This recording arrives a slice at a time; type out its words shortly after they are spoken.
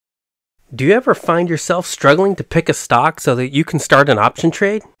Do you ever find yourself struggling to pick a stock so that you can start an option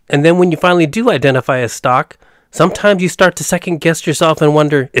trade? And then when you finally do identify a stock, sometimes you start to second guess yourself and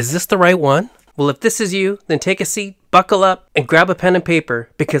wonder, is this the right one? Well, if this is you, then take a seat, buckle up, and grab a pen and paper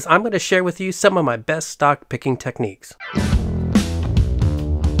because I'm going to share with you some of my best stock picking techniques.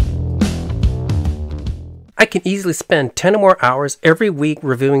 I can easily spend 10 or more hours every week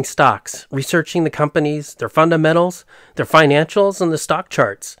reviewing stocks, researching the companies, their fundamentals, their financials, and the stock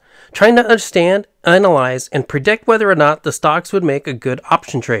charts, trying to understand, analyze, and predict whether or not the stocks would make a good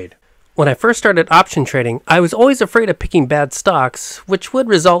option trade. When I first started option trading, I was always afraid of picking bad stocks, which would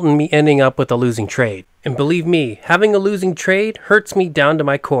result in me ending up with a losing trade. And believe me, having a losing trade hurts me down to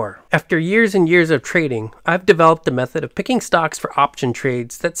my core. After years and years of trading, I've developed a method of picking stocks for option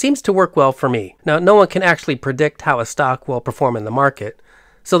trades that seems to work well for me. Now, no one can actually predict how a stock will perform in the market,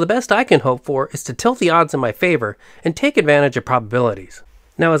 so the best I can hope for is to tilt the odds in my favor and take advantage of probabilities.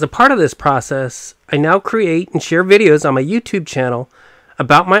 Now, as a part of this process, I now create and share videos on my YouTube channel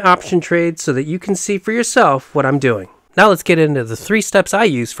about my option trades so that you can see for yourself what I'm doing. Now let's get into the 3 steps I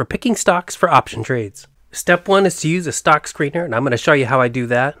use for picking stocks for option trades. Step 1 is to use a stock screener, and I'm going to show you how I do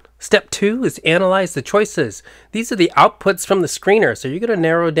that. Step 2 is analyze the choices. These are the outputs from the screener, so you're going to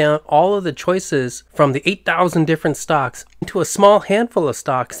narrow down all of the choices from the 8,000 different stocks into a small handful of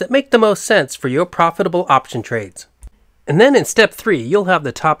stocks that make the most sense for your profitable option trades. And then in step 3, you'll have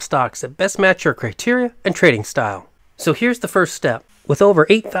the top stocks that best match your criteria and trading style. So here's the first step. With over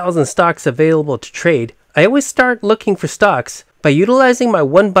 8,000 stocks available to trade, I always start looking for stocks by utilizing my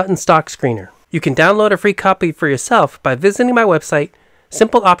one-button stock screener. You can download a free copy for yourself by visiting my website,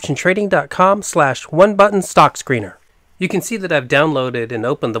 simpleoptiontrading.com/one-button stock screener. You can see that I've downloaded and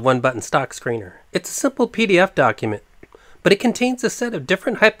opened the one-button stock screener. It's a simple PDF document, but it contains a set of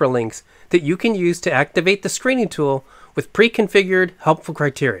different hyperlinks that you can use to activate the screening tool with pre-configured helpful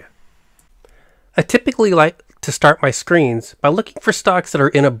criteria. I typically like to start my screens by looking for stocks that are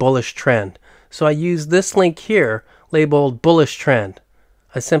in a bullish trend. So I use this link here labeled bullish trend.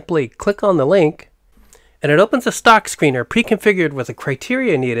 I simply click on the link and it opens a stock screener pre-configured with the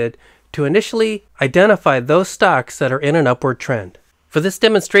criteria needed to initially identify those stocks that are in an upward trend. For this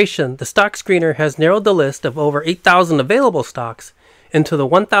demonstration, the stock screener has narrowed the list of over 8,000 available stocks into the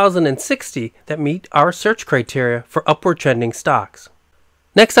 1,060 that meet our search criteria for upward trending stocks.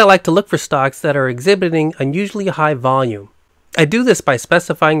 Next, I like to look for stocks that are exhibiting unusually high volume. I do this by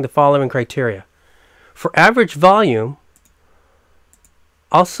specifying the following criteria. For average volume,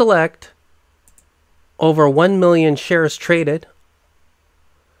 I'll select over 1 million shares traded.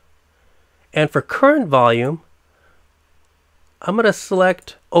 And for current volume, I'm going to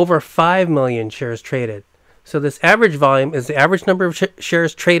select over 5 million shares traded. So this average volume is the average number of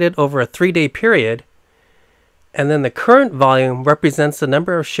shares traded over a 3-day period. And then the current volume represents the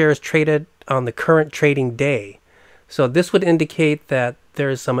number of shares traded on the current trading day. So this would indicate that there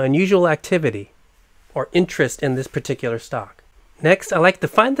is some unusual activity or interest in this particular stock. Next, I like to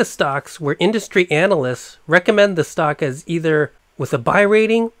find the stocks where industry analysts recommend the stock as either with a buy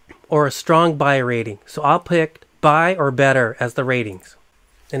rating or a strong buy rating. So I'll pick buy or better as the ratings.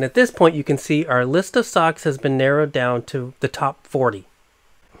 And at this point, you can see our list of stocks has been narrowed down to the top 40.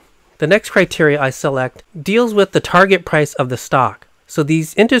 The next criteria I select deals with the target price of the stock. So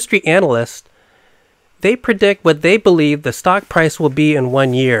these industry analysts, they predict what they believe the stock price will be in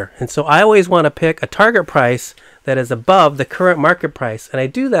 1 year. And so I always want to pick a target price that is above the current market price. And I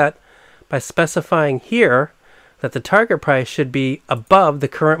do that by specifying here that the target price should be above the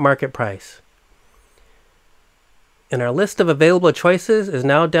current market price. And our list of available choices is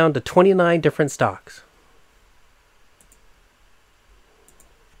now down to 29 different stocks.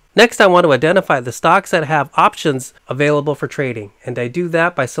 Next, I want to identify the stocks that have options available for trading. And I do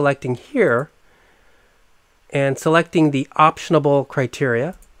that by selecting here and selecting the optionable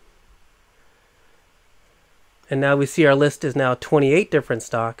criteria. And now we see our list is now 28 different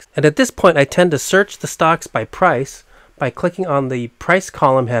stocks. And at this point, I tend to search the stocks by price by clicking on the price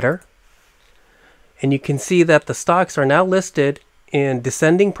column header. And you can see that the stocks are now listed in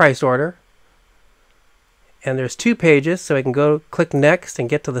descending price order. And there's 2 pages, so I can go click next and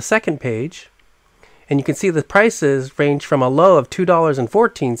get to the second page. And you can see the prices range from a low of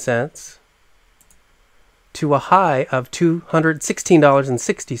 $2.14 to a high of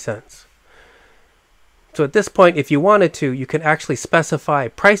 $216.60. So at this point, if you wanted to, you can actually specify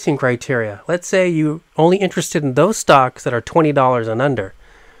pricing criteria. Let's say you're only interested in those stocks that are $20 and under.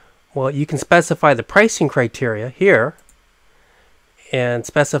 Well, you can specify the pricing criteria here and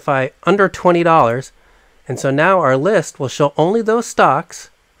specify under $20. And so now our list will show only those stocks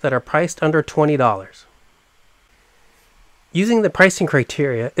that are priced under $20. Using the pricing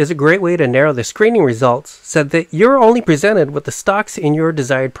criteria is a great way to narrow the screening results so that you're only presented with the stocks in your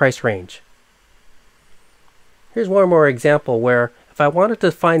desired price range. Here's one more example where if I wanted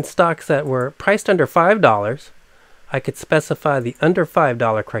to find stocks that were priced under $5, I could specify the under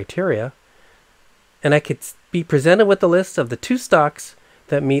 $5 criteria, and I could be presented with a list of the 2 stocks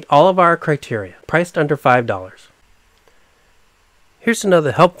that meet all of our criteria, priced under $5. Here's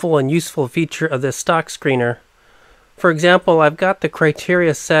another helpful and useful feature of this stock screener. For example, I've got the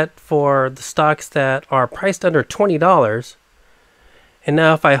criteria set for the stocks that are priced under $20, and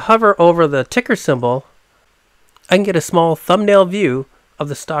now if I hover over the ticker symbol, I can get a small thumbnail view of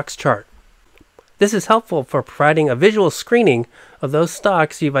the stock's chart. This is helpful for providing a visual screening of those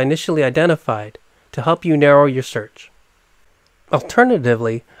stocks you've initially identified to help you narrow your search.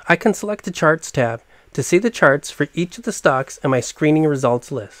 Alternatively, I can select the Charts tab to see the charts for each of the stocks in my screening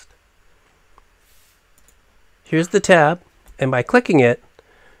results list. Here's the tab, and by clicking it,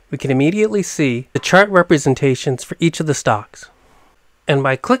 we can immediately see the chart representations for each of the stocks. And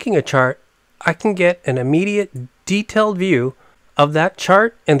by clicking a chart, I can get an immediate detailed view of that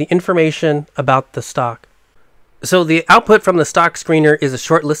chart and the information about the stock. So the output from the stock screener is a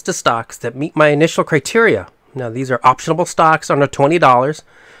short list of stocks that meet my initial criteria. Now these are optionable stocks under $20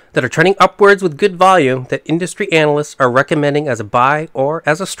 that are trending upwards with good volume that industry analysts are recommending as a buy or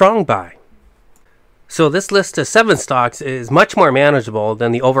as a strong buy. So this list of 7 stocks is much more manageable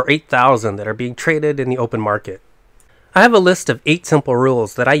than the over 8,000 that are being traded in the open market. I have a list of 8 simple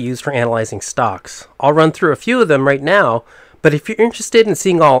rules that I use for analyzing stocks. I'll run through a few of them right now, but if you're interested in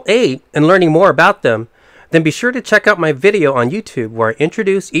seeing all 8 and learning more about them, then be sure to check out my video on YouTube where I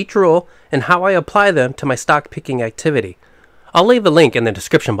introduce each rule and how I apply them to my stock picking activity. I'll leave a link in the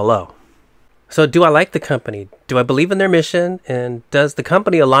description below. So do I like the company? Do I believe in their mission? And does the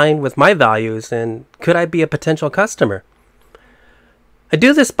company align with my values? And could I be a potential customer? I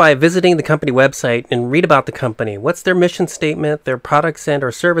do this by visiting the company website and read about the company. What's their mission statement, their products and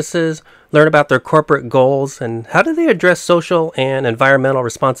or services, learn about their corporate goals, and how do they address social and environmental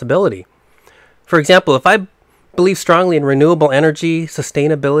responsibility? For example, if I believe strongly in renewable energy,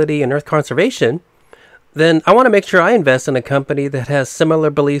 sustainability, and earth conservation, then I want to make sure I invest in a company that has similar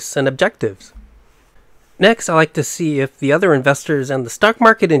beliefs and objectives. Next, I like to see if the other investors and the stock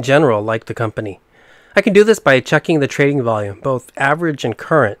market in general like the company. I can do this by checking the trading volume, both average and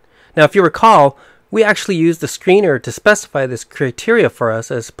current. Now, if you recall, we actually used the screener to specify this criteria for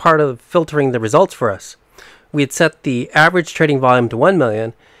us as part of filtering the results for us. We had set the average trading volume to 1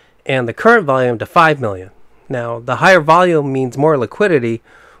 million and the current volume to 5 million. Now, the higher volume means more liquidity,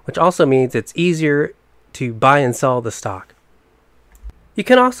 which also means it's easier to buy and sell the stock. You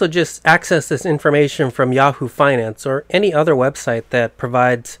can also just access this information from Yahoo Finance or any other website that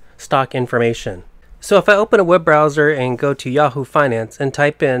provides stock information. So if I open a web browser and go to Yahoo Finance and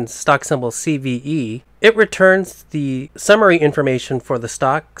type in stock symbol CVE, it returns the summary information for the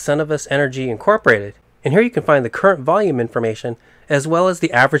stock Cenovus Energy Incorporated. And here you can find the current volume information as well as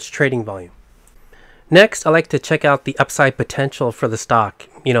the average trading volume. Next, I like to check out the upside potential for the stock.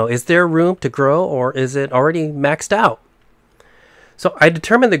 Is there room to grow or is it already maxed out? So I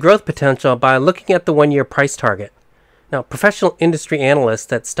determine the growth potential by looking at the 1-year price target. Now, professional industry analysts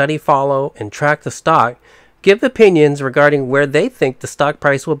that study, follow, and track the stock give opinions regarding where they think the stock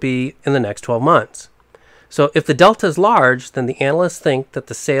price will be in the next 12 months. So if the delta is large, then the analysts think that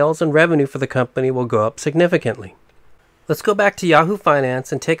the sales and revenue for the company will go up significantly. Let's go back to Yahoo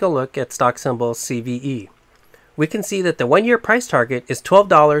Finance and take a look at stock symbol CVE. We can see that the 1-year price target is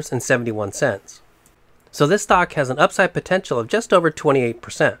 $12.71. So this stock has an upside potential of just over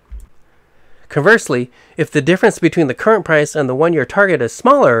 28%. Conversely, if the difference between the current price and the 1-year target is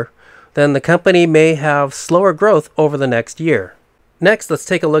smaller, then the company may have slower growth over the next year. Next, let's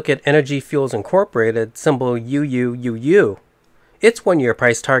take a look at Energy Fuels Incorporated, symbol UUUU. Its 1-year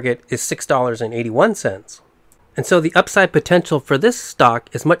price target is $6.81. And so the upside potential for this stock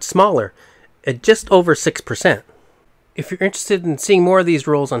is much smaller, at just over 6%. If you're interested in seeing more of these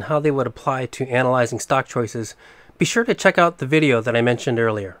rules on how they would apply to analyzing stock choices, be sure to check out the video that I mentioned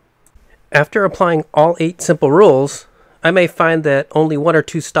earlier. After applying all 8 simple rules, I may find that only 1 or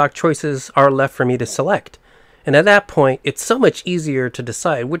 2 stock choices are left for me to select. And at that point, it's so much easier to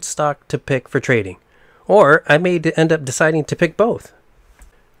decide which stock to pick for trading. Or I may end up deciding to pick both.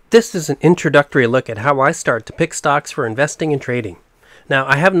 This is an introductory look at how I start to pick stocks for investing and trading. Now,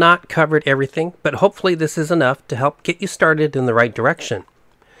 I have not covered everything, but hopefully this is enough to help get you started in the right direction.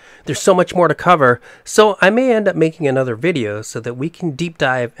 There's so much more to cover, so I may end up making another video so that we can deep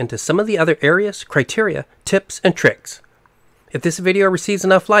dive into some of the other areas, criteria, tips, and tricks. If this video receives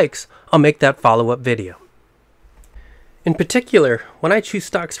enough likes, I'll make that follow-up video. In particular, when I choose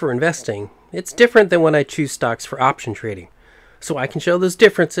stocks for investing, it's different than when I choose stocks for option trading, so I can show those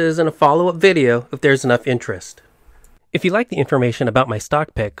differences in a follow-up video if there's enough interest. If you like the information about my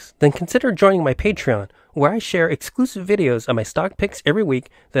stock picks, then consider joining my Patreon, where I share exclusive videos of my stock picks every week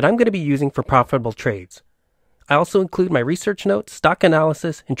that I'm going to be using for profitable trades. I also include my research notes, stock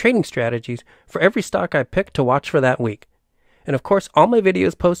analysis, and trading strategies for every stock I pick to watch for that week. And of course, all my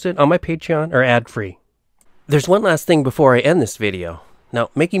videos posted on my Patreon are ad-free. There's one last thing before I end this video. Now,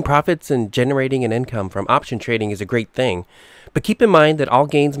 making profits and generating an income from option trading is a great thing, but keep in mind that all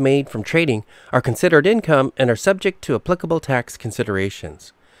gains made from trading are considered income and are subject to applicable tax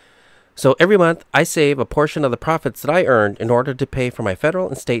considerations. So every month, I save a portion of the profits that I earned in order to pay for my federal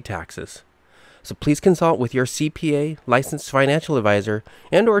and state taxes. So please consult with your CPA, licensed financial advisor,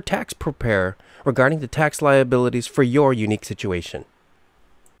 and/or tax preparer regarding the tax liabilities for your unique situation.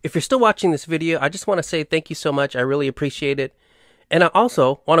 If you're still watching this video, I just want to say thank you so much. I really appreciate it. And I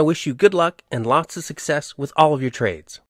also want to wish you good luck and lots of success with all of your trades.